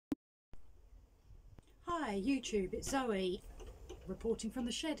Hi YouTube, it's Zoe reporting from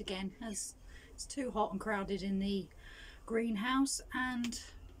the shed again, as it's too hot and crowded in the greenhouse and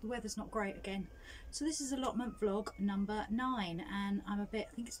the weather's not great again. So this is allotment vlog number 9, and I think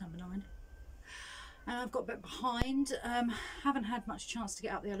it's number 9. And I've got a bit behind, haven't had much chance to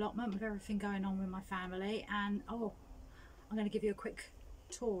get up the allotment with everything going on with my family, and I'm going to give you a quick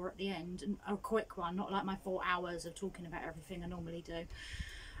tour at the end, and a quick one, not like my 4 hours of talking about everything I normally do.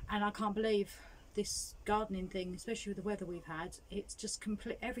 And I can't believe this gardening thing, especially with the weather we've had. It's just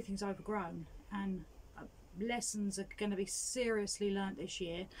everything's overgrown, and lessons are going to be seriously learnt this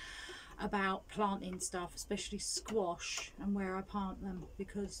year about planting stuff, especially squash, and where I plant them,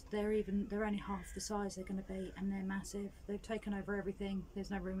 because they're only half the size they're going to be, and they're massive. They've taken over everything.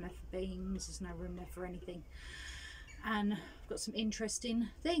 There's no room left for beans, there's no room left for anything, and I've got some interesting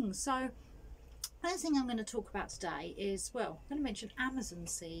things. So first thing I'm going to talk about today is, well, I'm going to mention Amazon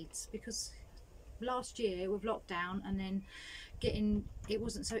seeds, because last year with lockdown and then it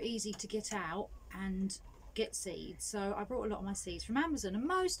wasn't so easy to get out and get seeds, so I brought a lot of my seeds from Amazon, and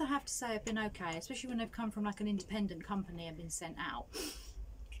most, I have to say, have been okay, especially when they've come from like an independent company and been sent out.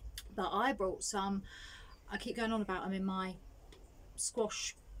 But I brought some, I keep going on about them in my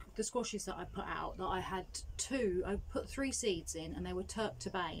the squashes that I put out, that I had I put 3 seeds in, and they were Turk to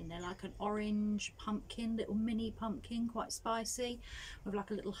Bane. They're like an orange pumpkin, little mini pumpkin, quite spicy, with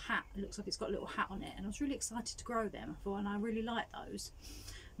like a little hat. It looks like it's got a little hat on it, and I was really excited to grow them. I thought, and I really like those.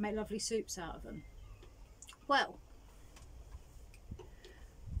 I make lovely soups out of them. Well,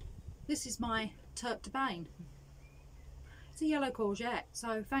 this is my Turk to Bane. It's a yellow courgette,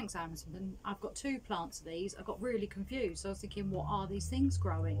 so thanks Amazon. I've got 2 plants of these. I got really confused. So I was thinking, what are these things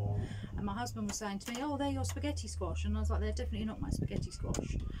growing? And my husband was saying to me, oh, they're your spaghetti squash. And I was like, they're definitely not my spaghetti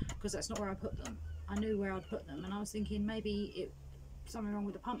squash, because that's not where I put them. I knew where I'd put them, and I was thinking maybe something wrong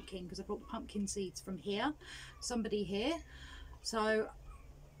with the pumpkin, because I brought the pumpkin seeds from here, somebody here. So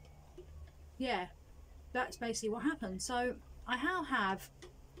yeah, that's basically what happened. So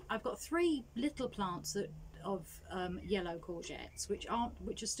I've got 3 little plants of yellow courgettes, which are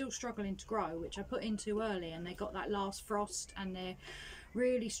still struggling to grow, which I put in too early, and they got that last frost and they're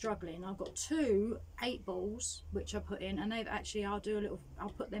really struggling. I've got 2 8 balls which I put in, and they've actually, I'll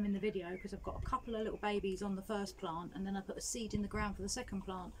put them in the video, because I've got a couple of little babies on the first plant, and then I put a seed in the ground for the second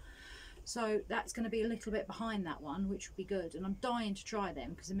plant. So that's going to be a little bit behind that one, which will be good, and I'm dying to try them,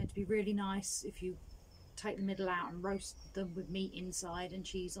 because they're meant to be really nice if you take the middle out and roast them with meat inside and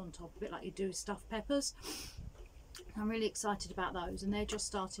cheese on top, a bit like you do with stuffed peppers. I'm really excited about those, and they're just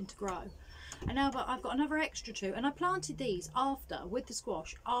starting to grow. And now I've got another extra 2, and I planted these with the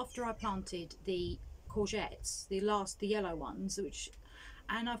squash after I planted the courgettes, the yellow ones,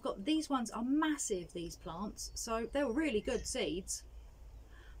 and I've got, these ones are massive, these plants, so they were really good seeds.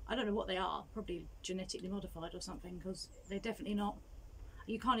 I don't know what they are, probably genetically modified or something, because they're definitely not,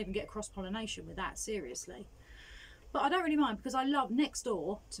 you can't even get cross-pollination with that, seriously. But I don't really mind, because I love, next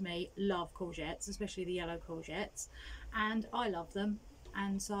door to me love courgettes, especially the yellow courgettes, and I love them.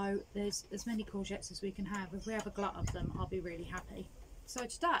 And so there's as many courgettes as we can have. If we have a glut of them, I'll be really happy. So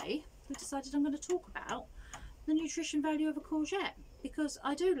today we decided I'm going to talk about the nutrition value of a courgette, because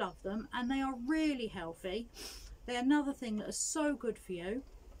I do love them and they are really healthy. They're another thing that is so good for you.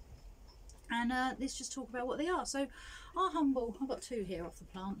 And let's just talk about what they are. So I've got 2 here off the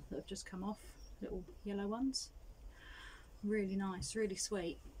plant that have just come off, little yellow ones. Really nice, really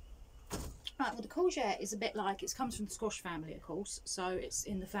sweet. Right, well, the courgette is a bit like, it comes from the squash family, of course, so it's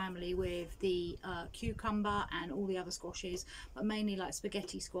in the family with the cucumber and all the other squashes, but mainly like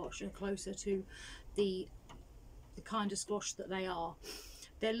spaghetti squash are closer to the kind of squash that they are.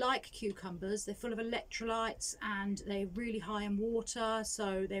 They're like cucumbers, they're full of electrolytes, and they're really high in water,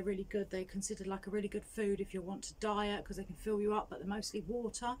 so they're really good. They're considered like a really good food if you want to diet, because they can fill you up, but they're mostly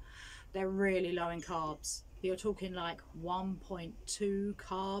water. They're really low in carbs. You're talking like 1.2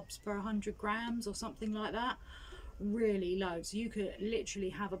 carbs per 100 grams or something like that. Really low. So you could literally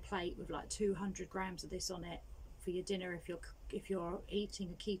have a plate with like 200 grams of this on it for your dinner if you're eating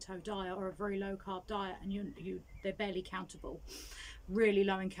a keto diet or a very low carb diet, and they're barely countable. Really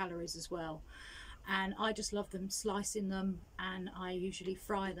low in calories as well. And I just love them, slicing them, and I usually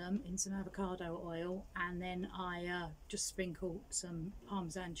fry them in some avocado oil, and then I just sprinkle some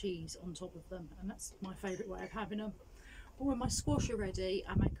Parmesan cheese on top of them, and that's my favourite way of having them. Or when my squash are ready,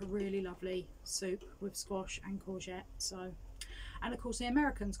 I make a really lovely soup with squash and courgette. So, and of course the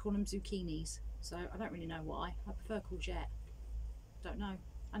Americans call them zucchinis, so I don't really know why. I prefer courgette. Don't know.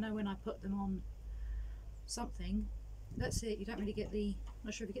 I know when I put them on something, that's it, you don't really get the, I'm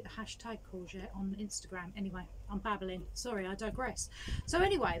not sure if you get the hashtag courgette on Instagram. Anyway, I'm babbling, sorry, I digress. So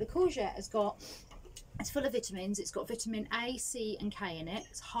anyway, the courgette has got It's full of vitamins. It's got vitamin A, C and K in it.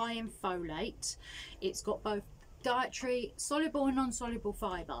 It's high in folate. It's got both dietary soluble and non-soluble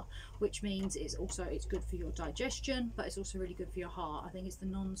fibre, which means it's good for your digestion, but it's also really good for your heart. I think it's the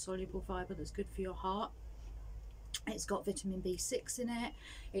non-soluble fibre that's good for your heart. It's got vitamin B6 in it.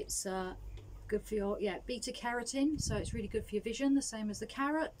 It's good for your beta carotene, so it's really good for your vision, the same as the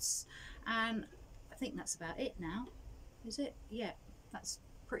carrots. And I think that's about it now. Is it? Yeah, that's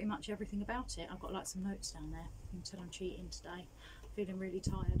pretty much everything about it. I've got like some notes down there. You can tell I'm cheating today. Feeling really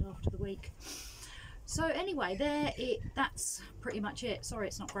tired after the week. So anyway, that's pretty much it. Sorry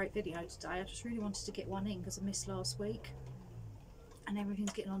it's not a great video today. I just really wanted to get one in because I missed last week. And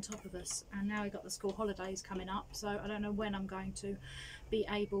everything's getting on top of us. And now we've got the school holidays coming up. So I don't know when I'm going to be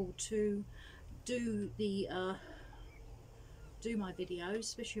able to do my videos,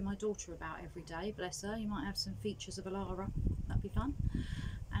 especially my daughter about every day. Bless her. You might have some features of Alara. That'd be fun.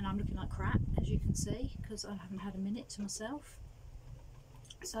 And I'm looking like crap, as you can see, because I haven't had a minute to myself.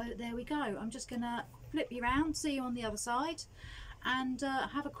 So there we go. I'm just going to flip you around, see you on the other side, and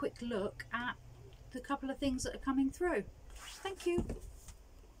have a quick look at the couple of things that are coming through. Thank you.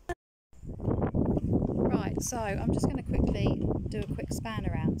 Right, so I'm just going to quickly do a quick span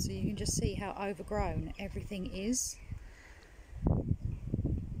around so you can just see how overgrown everything is.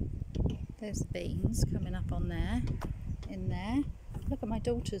 There's the beans coming up on there, in there. Look at my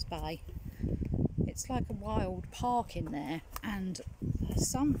daughter's bay. It's like a wild park in there, and the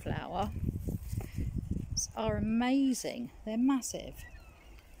sunflowers are amazing. They're massive.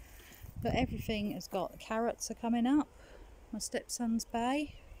 But everything has got, the carrots are coming up, my stepson's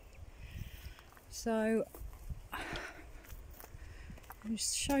bay. So I'll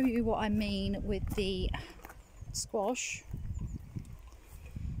just show you what I mean with the squash.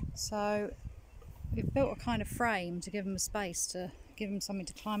 So we've built a kind of frame to give them a space, to give them something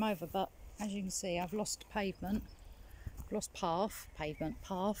to climb over, but as you can see I've lost pavement, lost path,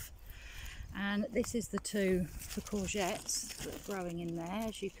 and this is the courgettes that are growing in there,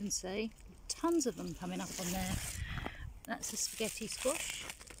 as you can see. Tons of them coming up on there. That's a spaghetti squash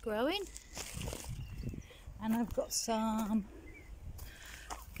growing, and I've got some,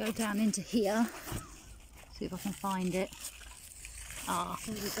 go down into here, see if I can find it. Ah,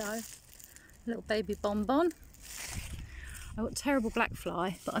 there we go, little baby bonbon. I've got terrible black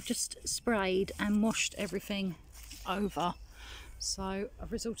fly, but I've just sprayed and washed everything over, so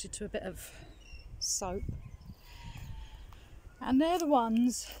I've resorted to a bit of soap. And they're the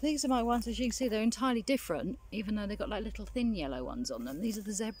ones, these are my ones, as you can see they're entirely different, even though they've got like little thin yellow ones on them. These are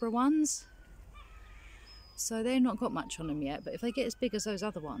the zebra ones, so they've not got much on them yet, but if they get as big as those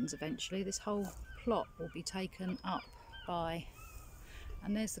other ones eventually, this whole plot will be taken up by,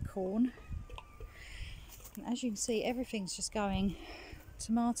 and there's the corn. And as you can see, everything's just going.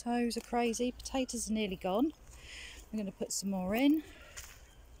 Tomatoes are crazy, potatoes are nearly gone. I'm going to put some more in.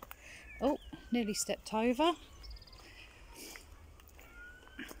 Oh, nearly stepped over.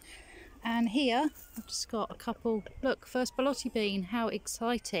 And here I've just got a couple, look, first Belotti bean, how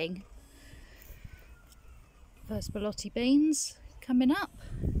exciting. First Belotti beans coming up,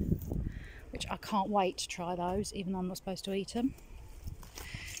 which I can't wait to try those, even though I'm not supposed to eat them.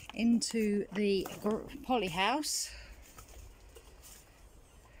 Into the polyhouse,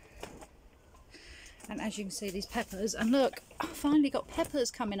 and as you can see, these peppers, and look, I finally got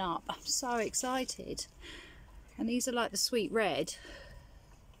peppers coming up. I'm so excited. And these are like the sweet red,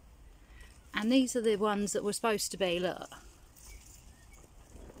 and these are the ones that were supposed to be, look,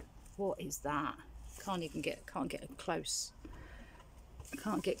 what is that? Can't get close. I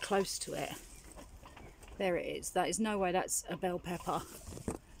can't get close to it. There it is. That is no way that's a bell pepper.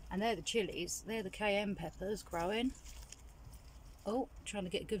 And they're the chilies, they're the cayenne peppers growing. Oh, trying to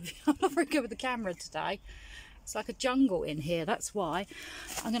get a good view. I'm not very good with the camera today. It's like a jungle in here, that's why.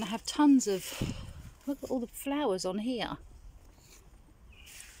 I'm going to have tons of, look at all the flowers on here.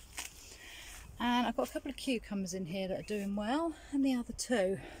 And I've got a couple of cucumbers in here that are doing well, and the other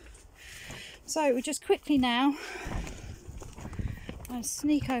two. So we just quickly now, I'll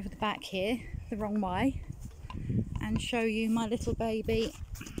sneak over the back here, the wrong way, and show you my little baby.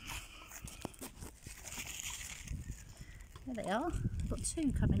 There they are. I've got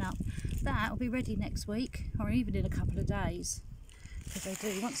two coming up. That will be ready next week, or even in a couple of days, because they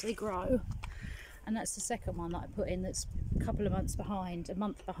do once they grow. And that's the second one that I put in, that's a couple of months behind, a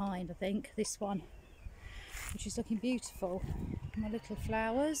month behind I think, this one, which is looking beautiful. My little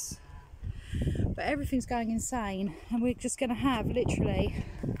flowers, but everything's going insane, and we're just going to have literally,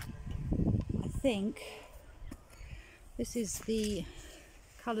 I think this is the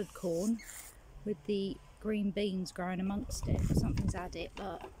coloured corn with the green beans growing amongst it. Something's added,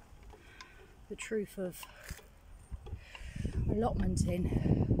 but the truth of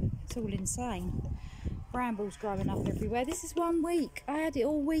allotmenting. It's all insane. Brambles growing up everywhere. This is 1 week. I had it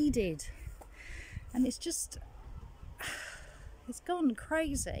all weeded. And it's just, it's gone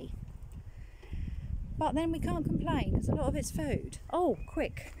crazy. But then we can't complain because a lot of it's food. Oh,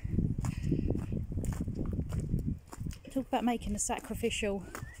 quick. Talk about making a sacrificial.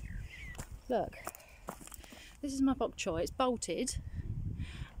 Look, this is my bok choy. It's bolted,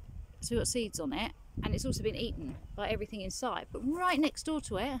 so we've got seeds on it, and it's also been eaten by everything inside. But right next door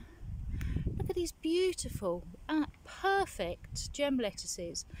to it, look at these beautiful, perfect gem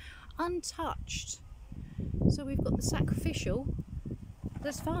lettuces, untouched. So we've got the sacrificial.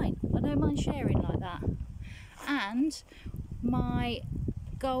 That's fine. I don't mind sharing like that. And my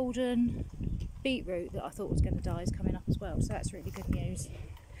golden beetroot that I thought was going to die is coming up as well, so that's really good news.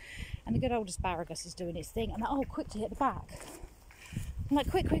 And the good old asparagus is doing its thing. And oh, quick to hit the back. I'm like,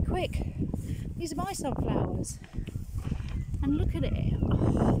 quick, quick, quick. These are my sunflowers. And look at it.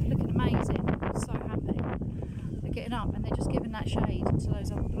 Oh, looking amazing. I'm so happy. They're getting up and they're just giving that shade to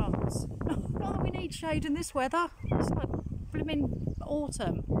those other plants. Oh, not that we need shade in this weather. It's like blooming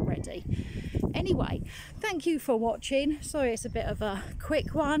autumn already. Anyway, thank you for watching. Sorry it's a bit of a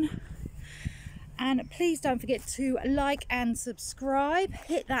quick one. And please don't forget to like and subscribe.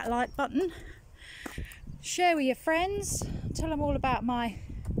 Hit that like button. Share with your friends. Tell them all about my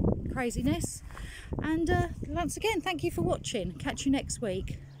craziness. And once again, thank you for watching. Catch you next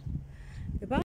week.